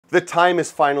The time is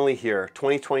finally here.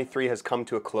 2023 has come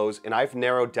to a close and I've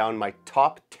narrowed down my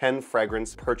top 10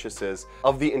 fragrance purchases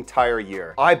of the entire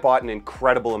year. I bought an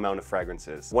incredible amount of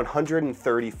fragrances,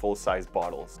 130 full-size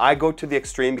bottles. I go to the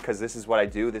extreme because this is what I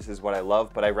do, this is what I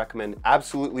love, but I recommend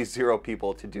absolutely zero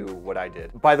people to do what I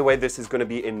did. By the way, this is gonna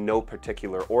be in no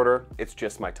particular order. It's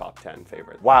just my top 10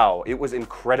 favorites. Wow, it was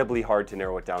incredibly hard to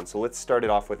narrow it down. So let's start it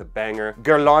off with a banger.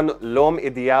 Guerlain L'Homme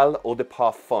Idéal Eau de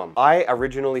Parfum. I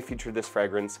originally featured this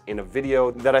fragrance in a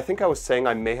video that I think I was saying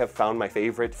I may have found my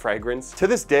favorite fragrance. To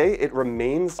this day, it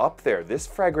remains up there. This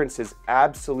fragrance is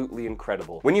absolutely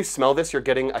incredible. When you smell this, you're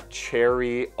getting a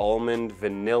cherry, almond,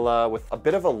 vanilla with a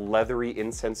bit of a leathery,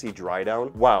 incensey dry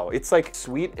down. Wow, it's like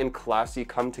sweet and classy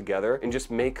come together and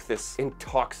just make this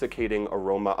intoxicating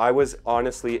aroma. I was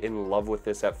honestly in love with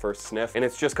this at first sniff, and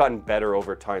it's just gotten better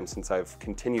over time since I've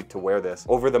continued to wear this.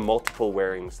 Over the multiple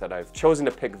wearings that I've chosen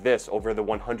to pick this over the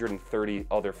 130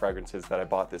 other fragrances that I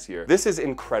bought this year. This is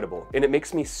incredible, and it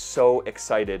makes me so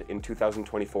excited in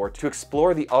 2024 to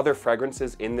explore the other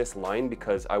fragrances in this line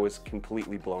because I was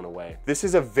completely blown away. This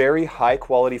is a very high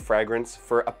quality fragrance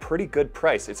for a pretty good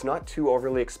price. It's not too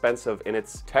overly expensive, and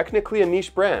it's technically a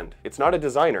niche brand. It's not a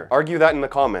designer. Argue that in the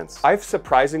comments. I've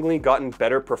surprisingly gotten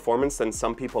better performance than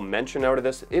some people mention out of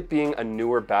this, it being a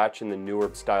newer batch in the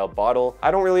newer style bottle.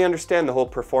 I don't really understand the whole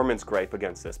performance gripe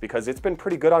against this because it's been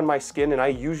pretty good on my skin and I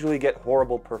usually get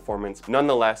horrible performance.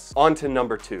 Nonetheless, on to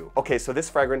number 2. Okay, so this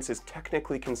fragrance is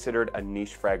technically considered a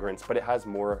niche fragrance, but it has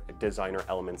more designer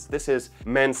elements. This is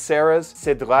Mancera's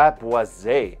Cédre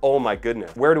Boisé. Oh my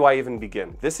goodness, where do I even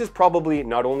begin? This is probably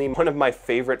not only one of my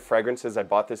favorite fragrances I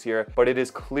bought this year, but it is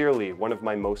clearly one of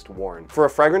my most worn. For a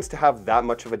fragrance to have that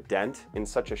much of a dent in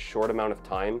such a short amount of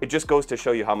time, it just goes to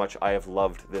show you how much I have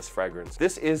loved this fragrance.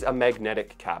 This is a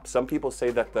magnetic cap. Some people say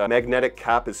that the magnetic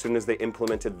cap, as soon as they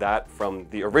implemented that from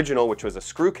the original, which was a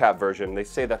screw cap version, they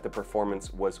say that the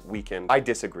performance was weakened. I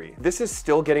disagree. This is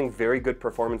still getting very good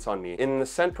performance on me. And the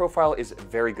scent profile is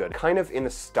very good. Kind of in the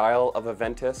style of a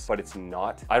Ventus, but it's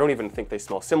not. I don't even think they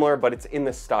smell similar, but it's in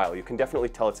the style. You can definitely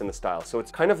tell it's in the style. So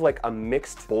it's kind of like a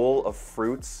mixed bowl of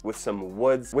fruits with some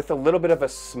woods, with a little bit of a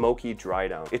smoky dry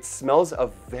down. It smells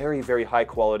of very, very high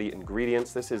quality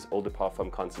ingredients. This is Eau de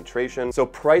Parfum concentration. So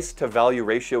price to value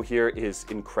ratio here is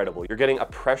incredible. You're getting a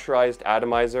pressurized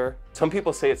atomizer. Some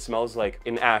people say it smells like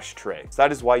an ashtray. So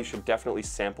that is why you should definitely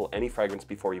sample any fragrance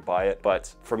before you buy it.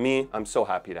 But for me, I'm so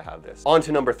happy to have this. On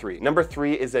to number 3. Number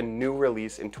 3 is a new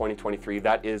release in 2023.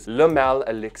 That is Le Mal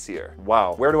Elixir.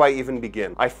 Wow, where do I even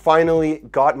begin? I finally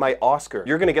got my Oscar.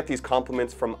 You're gonna get these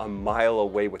compliments from a mile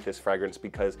away with this fragrance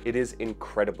because it is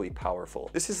incredibly powerful.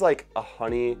 This is like a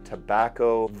honey,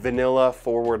 tobacco, vanilla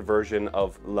forward version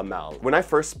of Le Mal. When I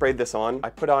first sprayed this on, I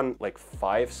put on like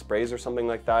 5 sprays or something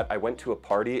like that. I went to a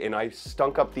party and I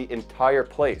stunk up the entire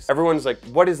place. Everyone's like,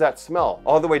 what is that smell?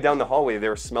 All the way down the hallway, they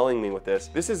were smelling me with this.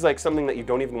 This is like something that you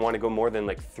don't even want to go more than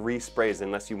like 3 sprays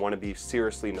unless you want to be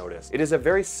seriously noticed. It is a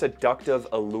very seductive,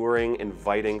 alluring,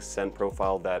 inviting scent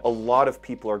profile that a lot of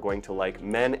people are going to like,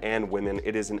 men and women.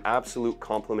 It is an absolute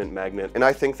compliment magnet. And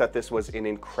I think that this was an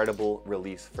incredible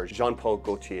release for Jean-Paul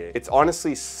Gaultier. It's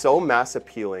honestly so mass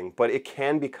appealing, but it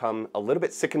can become a little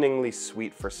bit sickeningly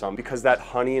sweet for some because that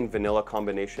honey and vanilla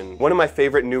combination, one of my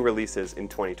favorite new releases in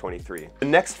 2023. The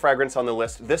next fragrance on the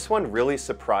list, this one really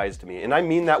surprised me. And I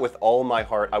mean that with all my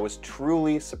heart. I was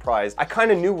truly surprised. I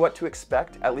kind of knew what to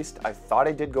expect. At least I thought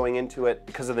I did going into it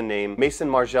because of the name. Maison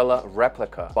Margiela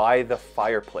Replica by the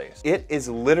Fireplace. It is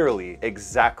literally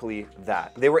exactly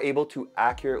that. They were able to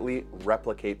accurately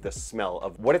replicate the smell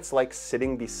of what it's like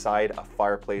sitting beside a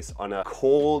fireplace on a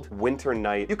cold winter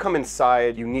night. You come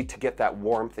inside, you need to get that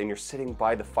warmth, and you're sitting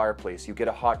by the fireplace. You get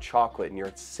a hot chocolate and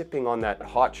you're sipping on that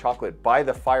hot chocolate by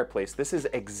the fireplace. This is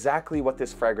exactly what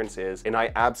this fragrance is, and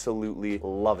I absolutely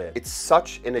love it. It's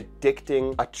such an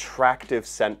addicting, attractive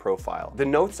scent profile. The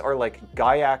notes are like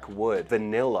gaiac wood,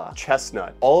 vanilla,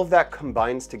 chestnut. All of that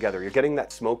combines together. You're getting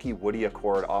that smoky, woody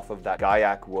accord off of that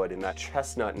gaiac wood, and that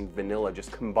chestnut and vanilla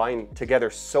just combine together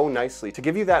so nicely to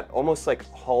give you that almost like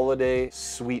holiday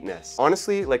sweetness.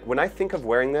 Honestly, like when I think of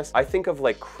wearing this, I think of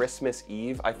like Christmas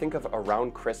Eve. I think of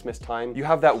around Christmas time. You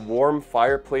have that warm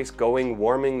fireplace going,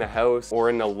 warming the house, or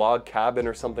in a log cabin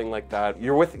or something like that.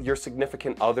 You're with your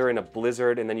significant other in a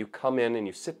blizzard, and then you come in and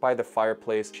you sit by the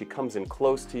fireplace. She comes in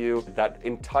close to you. That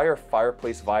entire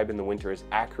fireplace vibe in the winter is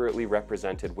accurately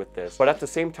represented with this, but at the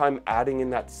same time adding in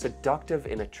that seductive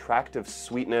and attractive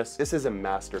sweetness. This is a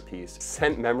masterpiece.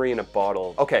 Scent memory in a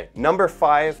bottle. Okay, number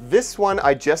 5. This one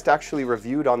I just actually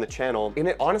reviewed on the channel, and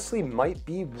it honestly might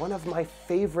be one of my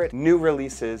favorite new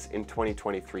releases in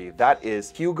 2023. That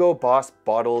is Hugo Boss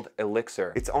Bottled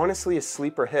Elixir. It's honestly a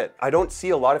sleeper hit. I don't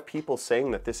see a lot of people saying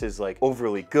that this is like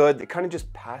overly good. It kind of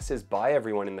just passes by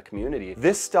everyone in the community.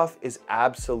 This stuff is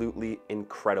absolutely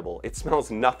incredible. It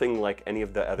smells nothing like any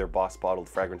of the other Boss bottled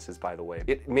fragrances, by the way.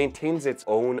 It maintains its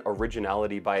own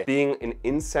originality by being an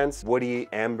incense, woody,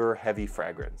 amber, heavy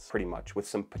fragrance, pretty much, with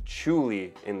some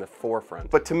patchouli in the forefront.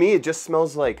 But to me, it just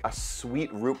smells like a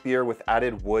sweet root beer with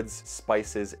added woods,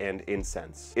 spices, and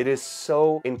incense. It is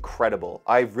so incredible.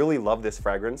 I really love this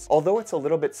fragrance. Although it's a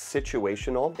little bit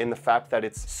situational in the fact that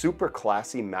it's super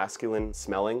classy, masculine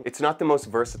smelling, it's not the most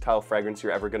versatile fragrance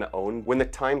you're ever gonna own. When the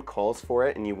time calls for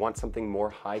it and you want something more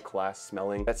high class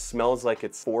smelling, that smells like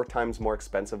it's 4 times more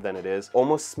expensive than it is,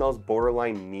 almost smells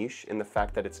borderline niche in the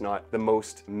fact that it's not the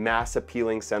most mass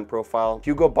appealing scent profile.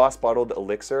 Hugo Boss Bottled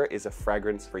Elixir is a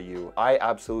fragrance for you. I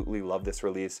absolutely love this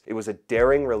release. It was a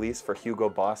daring release for Hugo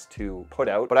Boss to put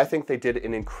out, but I think they did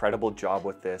an incredible job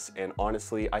with this, and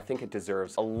honestly, I think it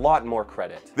deserves a lot more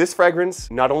credit. This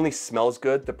fragrance not only smells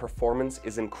good, the performance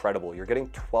is incredible. You're getting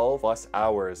 12 plus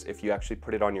hours if you actually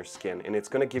put it on your skin, and it's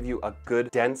gonna give you a good,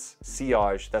 dense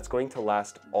sillage that's going to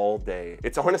last all day.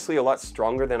 It's honestly a lot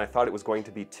stronger than I thought it was going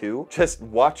to be too. Just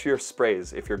watch your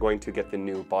sprays if you're going to get the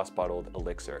new Boss Bottled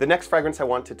Elixir. The next fragrance I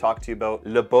want to talk to you about,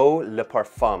 Le Beau Le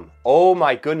Parfum. Oh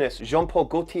my goodness, Jean-Paul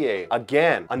Gaultier,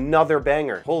 again, another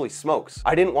banger. Holy smokes.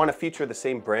 I didn't want to feature the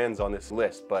same brands on this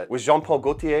list, but with Jean-Paul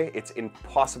Gaultier, it's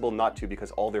impossible not to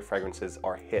because all their fragrances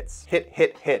are hits. Hit,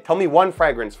 hit, hit. Tell me one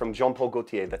fragrance from Jean-Paul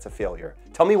Gaultier that's a failure.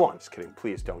 Tell me one. Just kidding,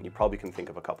 please don't. You probably can think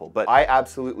of a couple, but I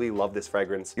absolutely love this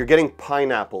fragrance. You're getting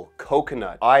pineapple,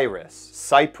 coconut, iris,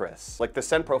 cypress. Like the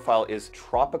scent profile is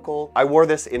tropical. I wore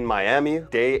this in Miami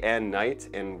day and night,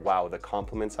 and wow, the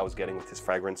compliments I was getting with this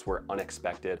fragrance were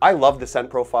unexpected. I love the scent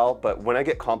profile, but when I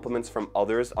get compliments from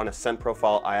others on a scent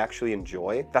profile I actually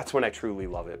enjoy, that's when I truly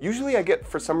love it. Usually I get,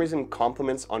 for some reason,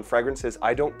 compliments on fragrances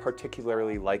I don't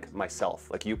particularly like myself.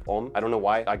 Like Youp Homme, I don't know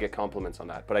why I get compliments on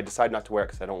that, but I decide not to wear it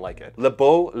because I don't like it. Le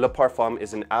Beau Le Parfum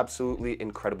is an absolutely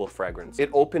incredible fragrance. It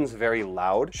opens very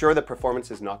loud. Sure, the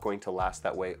performance is not going to last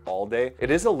that way all day.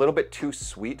 It is a little bit too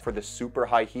sweet for the super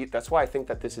high heat. That's why I think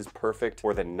that this is perfect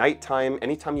for the nighttime.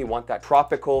 Anytime you want that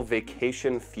tropical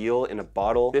vacation feel in a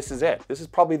bottle, this is it. This is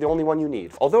probably the only one you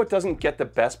need. Although it doesn't get the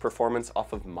best performance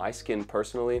off of my skin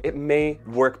personally, it may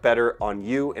work better on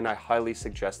you, and I highly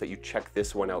suggest that you check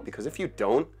this one out, because if you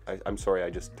don't, I'm sorry, I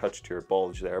just touched your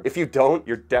bulge there. If you don't,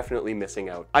 you're definitely missing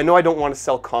out. I know I don't want to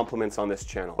sell compliments on this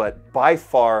channel, but by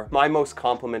far my most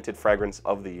complimented fragrance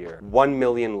of the year, 1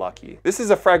 Million Lucky. This is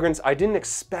a fragrance I didn't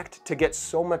expect to get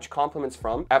so much compliments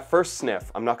from. At first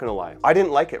sniff, I'm not gonna lie, I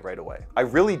didn't like it right away. I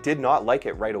really did not like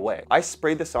it right away. I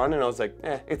sprayed this on and I was like,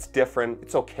 it's different,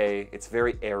 it's okay, it's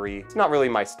very airy, it's not really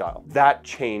my style. That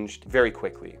changed very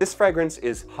quickly. This fragrance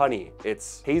is honey,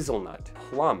 it's hazelnut,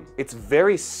 plum. It's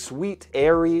very sweet,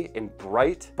 airy, and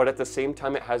bright, but at the same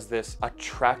time it has this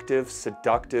attractive,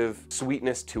 seductive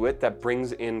sweetness to it that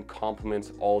brings in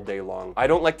compliments all day long. I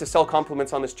don't like to sell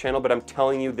compliments on this channel, but I'm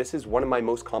telling you, this is one of my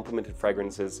most complimented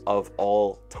fragrances of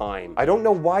all time. I don't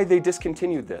know why they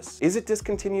discontinued this. Is it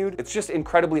discontinued? It's just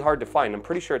incredibly hard to find. I'm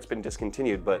pretty sure it's been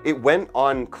discontinued, but it went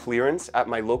on clearance at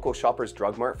my local Shoppers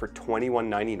Drug Mart for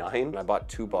 $21.99. I bought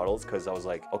 2 bottles because I was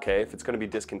like, okay, if it's gonna be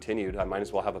discontinued, I might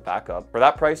as well have a backup. For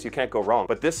that price, you can't go wrong.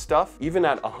 But this stuff, even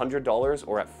at $100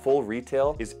 or at full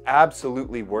retail, is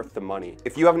absolutely worth the money.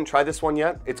 If you haven't tried this one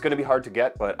yet, it's gonna be hard to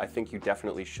get, but I think you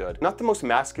definitely should. Not the most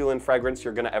masculine fragrance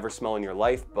you're gonna ever smell in your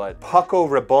life, but Paco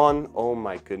Rabanne, oh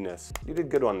my goodness. You did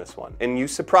good on this one. And you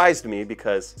surprised me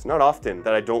because it's not often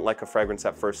that I don't like a fragrance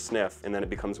at first sniff and then it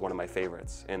becomes one of my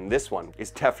favorites. And this one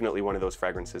is definitely one of those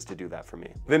fragrances to do that for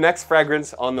me. The next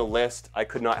fragrance on the list, I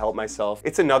could not help myself.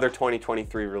 It's another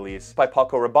 2023 release by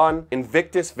Paco Rabanne,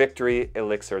 Invictus Victory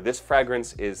Elixir. This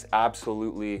fragrance is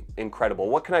absolutely incredible.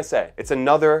 What can I say? It's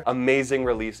another amazing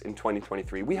release in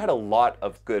 2023. We had a lot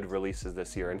of good releases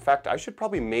this year. In fact, I should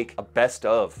probably make a best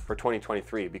of for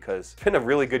 2023 because it's been a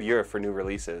really good year for new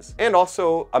releases and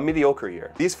also a mediocre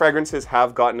year. These fragrances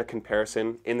have gotten a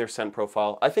comparison in their scent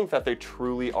profile. I think that they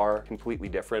truly are completely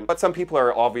different, but some people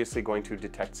are obviously going to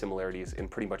detect similarities in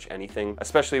pretty much anything,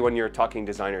 especially when you're talking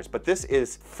designers. But this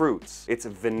is fruits, it's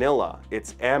vanilla,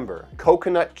 it's amber,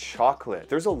 coconut chocolate.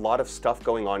 There's a lot of stuff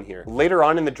going on here. Later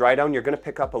on in the dry down, you're gonna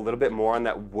pick up a little bit more on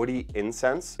that woody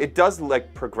incense. It does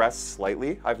like progress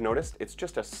slightly, I've noticed. It's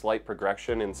just a slight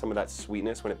progression in some of that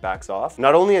sweetness when it backs off.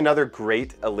 Not only another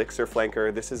great elixir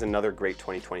flanker, this is another great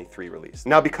 2023 release.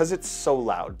 Now, because it's so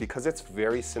loud, because it's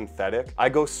very synthetic, I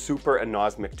go super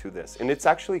anosmic to this. And it's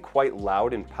actually quite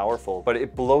loud and powerful, but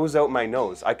it blows out my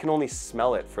nose. I can only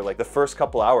smell it for like the first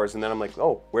couple hours and then I'm like,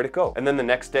 oh, where'd it go? And then the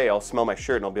next day I'll smell my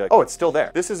shirt and I'll be like, oh, it's still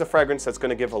there. This is a fragrance that's gonna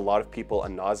gonna give a lot of people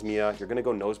anosmia. You're gonna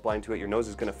go nose blind to it. Your nose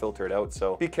is gonna filter it out,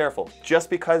 so be careful. Just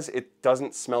because it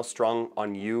doesn't smell strong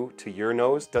on you to your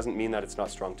nose doesn't mean that it's not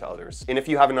strong to others. And if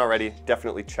you haven't already,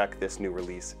 definitely check this new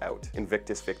release out,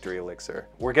 Invictus Victory Elixir.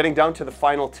 We're getting down to the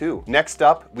final two. Next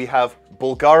up, we have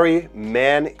Bulgari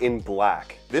Man in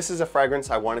Black. This is a fragrance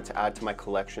I wanted to add to my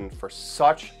collection for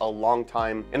such a long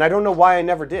time, and I don't know why I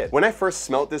never did. When I first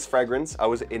smelled this fragrance, I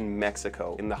was in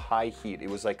Mexico in the high heat. It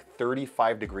was like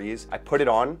 35 degrees. I put it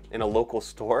on in a local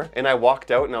store, and I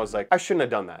walked out and I was like, I shouldn't have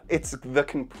done that. It's the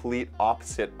complete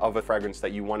opposite of a fragrance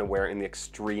that you want to wear in the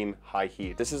extreme high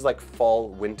heat. This is like fall,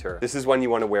 winter. This is when you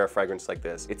want to wear a fragrance like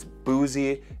this. It's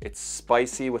boozy, it's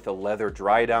spicy with a leather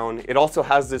dry down. It also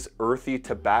has this earthy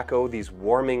tobacco, these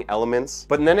warming elements,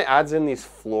 but then it adds in these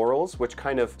florals, which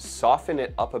kind of soften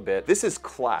it up a bit. This is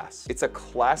class. It's a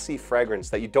classy fragrance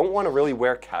that you don't want to really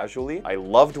wear casually. I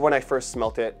loved when I first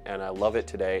smelt it, and I love it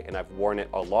today, and I've worn it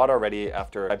a lot already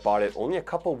after I bought it only a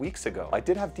couple weeks ago. I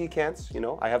did have decants, you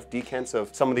know, I have decants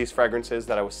of some of these fragrances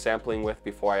that I was sampling with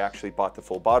before I actually bought the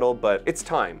full bottle, but it's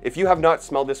time. If you have not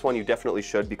smelled this one, you definitely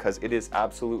should, because it is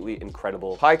absolutely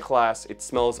incredible. High class, it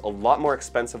smells a lot more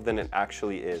expensive than it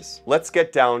actually is. Let's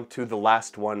get down to the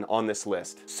last one on this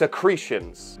list.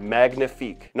 Secretions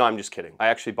Magnifique. No, I'm just kidding. I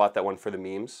actually bought that one for the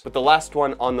memes. But the last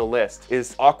one on the list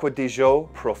is Acqua di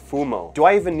Gio Profumo. Do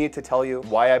I even need to tell you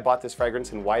why I bought this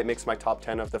fragrance and why it makes my top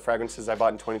 10 of the fragrances I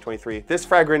bought in 2023? This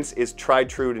fragrance is tried,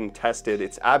 true, and tested.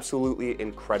 It's absolutely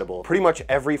incredible. Pretty much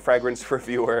every fragrance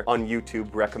reviewer on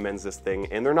YouTube recommends this thing,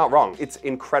 and they're not wrong. It's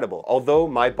incredible. Although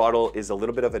my bottle is a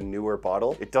little bit of a newer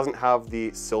bottle, it doesn't have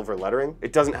the silver lettering,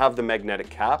 it doesn't have the magnetic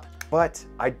cap, but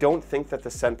I don't think that the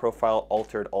scent profile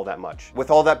altered all that much. With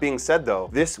all that being said though,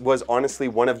 this was honestly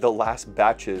one of the last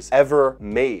batches ever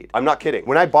made. I'm not kidding.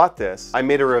 When I bought this, I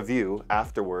made a review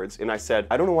afterwards and I said,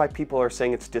 I don't know why people are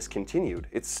saying it's discontinued.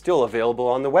 It's still available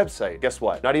on the website. Guess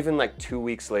what? Not even like 2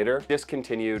 weeks later,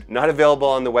 discontinued, not available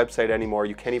on the website anymore.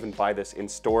 You can't even buy this in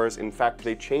stores. In fact,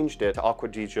 they changed it to Acqua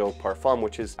di Gio Parfum,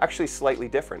 which is actually slightly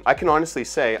different. I can honestly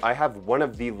say I have one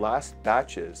of the last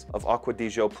batches of Acqua di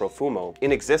Gio Profumo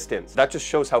in existence. That just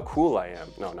shows how cool I am.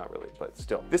 No, not really, but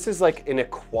still. This is like an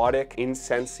aquatic,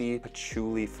 incensey,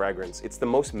 patchouli fragrance. It's the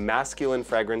most masculine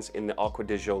fragrance in the Acqua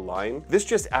di Gio line. This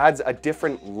just adds a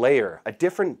different layer, a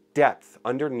different depth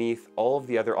underneath all of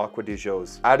the other Acqua di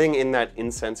Gios. Adding in that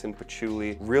incense and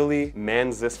patchouli really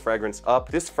mans this fragrance up.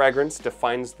 This fragrance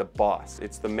defines the boss.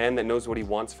 It's the man that knows what he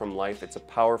wants from life. It's a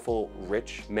powerful,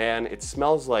 rich man. It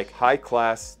smells like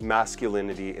high-class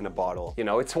masculinity in a bottle. You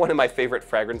know, it's one of my favorite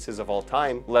fragrances of all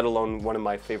time, let alone one of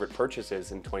my favorite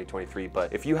purchases in 2023.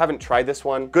 But if you haven't tried this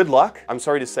one, good luck. I'm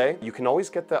sorry to say, you can always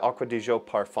get the Acqua di Gio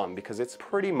Parfum because it's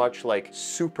pretty much like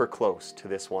super close to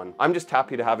this one. I'm just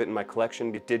happy to have it in my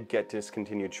collection. It did get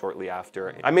discontinued shortly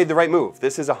after. I made the right move.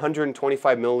 This is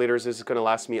 125 milliliters. This is gonna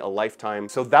last me a lifetime.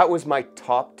 So that was my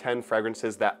top 10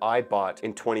 fragrances that I bought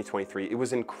in 2023. It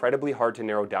was incredibly hard to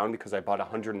narrow down because I bought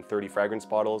 130 fragrance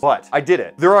bottles, but I did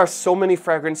it. There are so many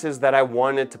fragrances that I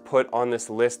wanted to put on this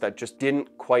list that just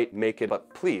didn't quite make it,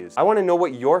 but please, I wanna know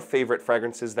what your favorite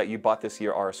fragrances that you bought this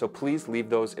year are, so please leave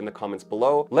those in the comments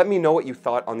below. Let me know what you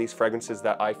thought on these fragrances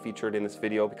that I featured in this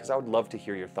video because I would love to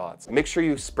hear your thoughts. Make sure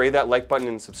you spray that like button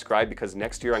and subscribe because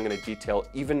next year I'm gonna detail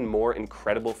even more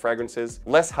incredible fragrances,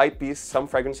 less hype beasts, some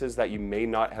fragrances that you may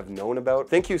not have known about.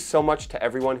 Thank you so much to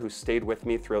everyone who stayed with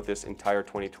me throughout this entire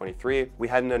 2023. We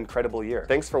had an incredible year.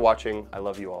 Thanks for watching. I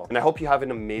love you all. And I hope you have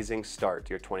an amazing start to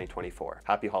your 2024.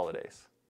 Happy holidays.